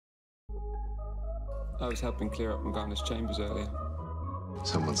I was helping clear up Morgana's chambers earlier.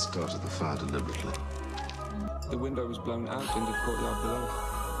 Someone started the fire deliberately. The window was blown out into the courtyard below.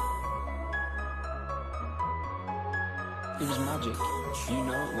 It was magic. You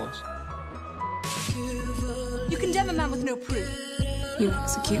know it was. You condemn a man with no proof. You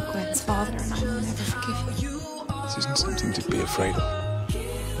execute Gwen's father, and I will never forgive you. This isn't something to be afraid of.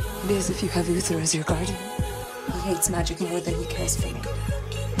 It is if you have Uther as your guardian. He hates magic more than he cares for me.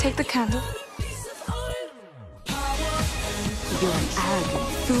 Take the candle. You're an arrogant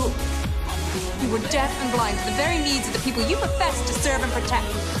fool. You were deaf and blind to the very needs of the people you profess to serve and protect.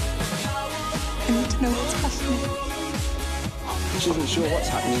 I need to know what's happening. She isn't sure what's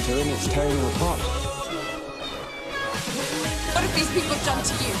happening to her, and it's tearing her apart. What have these people done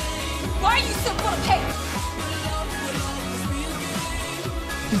to you? Why are you so full of hate?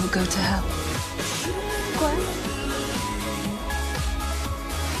 You will go to hell. Gwen?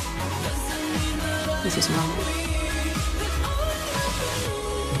 This is wrong.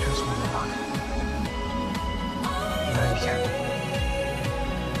 You just want to run. You know you can.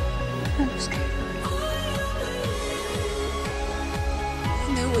 I'm scared. I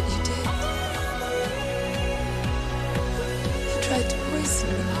know what you did. You tried to poison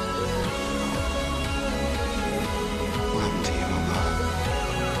me. What happened to you, Mama?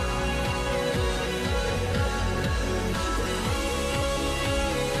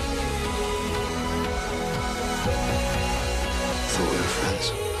 I thought we were friends.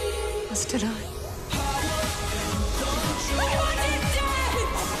 As did I.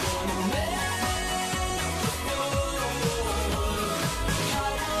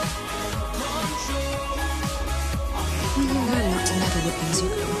 Will you learn not to meddle with things you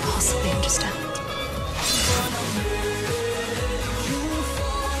couldn't possibly understand?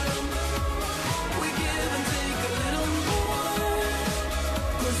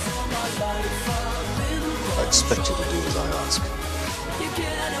 I expect you to do as I ask.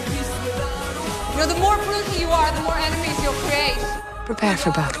 You know, the more brutal you are, the more enemies you'll create. Prepare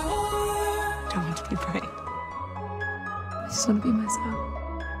for battle. I don't want to be brave. I just want to be myself.